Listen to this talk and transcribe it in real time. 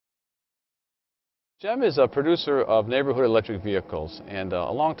GEM is a producer of neighborhood electric vehicles, and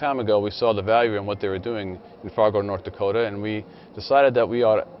a long time ago we saw the value in what they were doing in Fargo, North Dakota, and we decided that we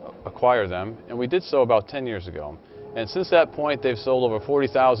ought to acquire them, and we did so about 10 years ago. And since that point they've sold over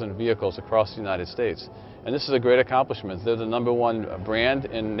 40,000 vehicles across the United States. And this is a great accomplishment. They're the #1 brand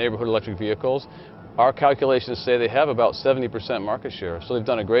in neighborhood electric vehicles. Our calculations say they have about 70% market share, so they've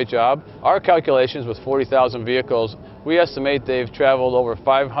done a great job. Our calculations with 40,000 vehicles, we estimate they've traveled over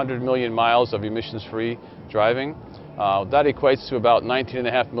 500 million miles of emissions-free driving. That equates to about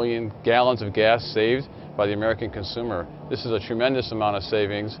 19.5 million gallons of gas saved by the American consumer. This is a tremendous amount of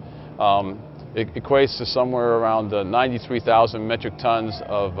savings. It equates to somewhere around 93,000 metric tons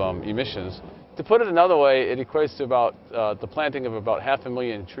of emissions. To put it another way, it equates to about the planting of about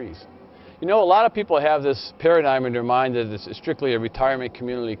 500,000 trees. You know, a lot of people have this paradigm in their mind that it's strictly a retirement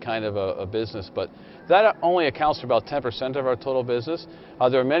community kind of a business, but that only accounts for about 10% of our total business.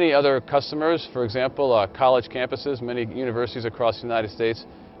 There are many other customers, for example, college campuses. Many universities across the United States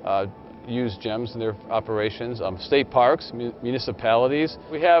use GEMs in their operations. State parks, municipalities.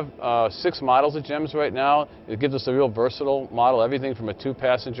 We have 6 models of GEMs right now. It gives us a real versatile model, everything from a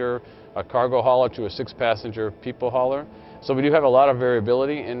 2-passenger cargo hauler to a 6-passenger people hauler. So we do have a lot of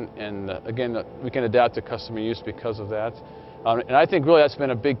variability, and again, we can adapt to customer use because of that. And I think really that's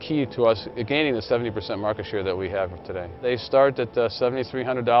been a big key to us gaining the 70% market share that we have today. They start at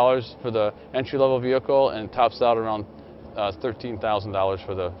 $7,300 for the entry-level vehicle and tops out around $13,000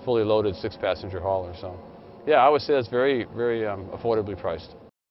 for the fully loaded 6-passenger hauler. So yeah, I would say that's very, very affordably priced.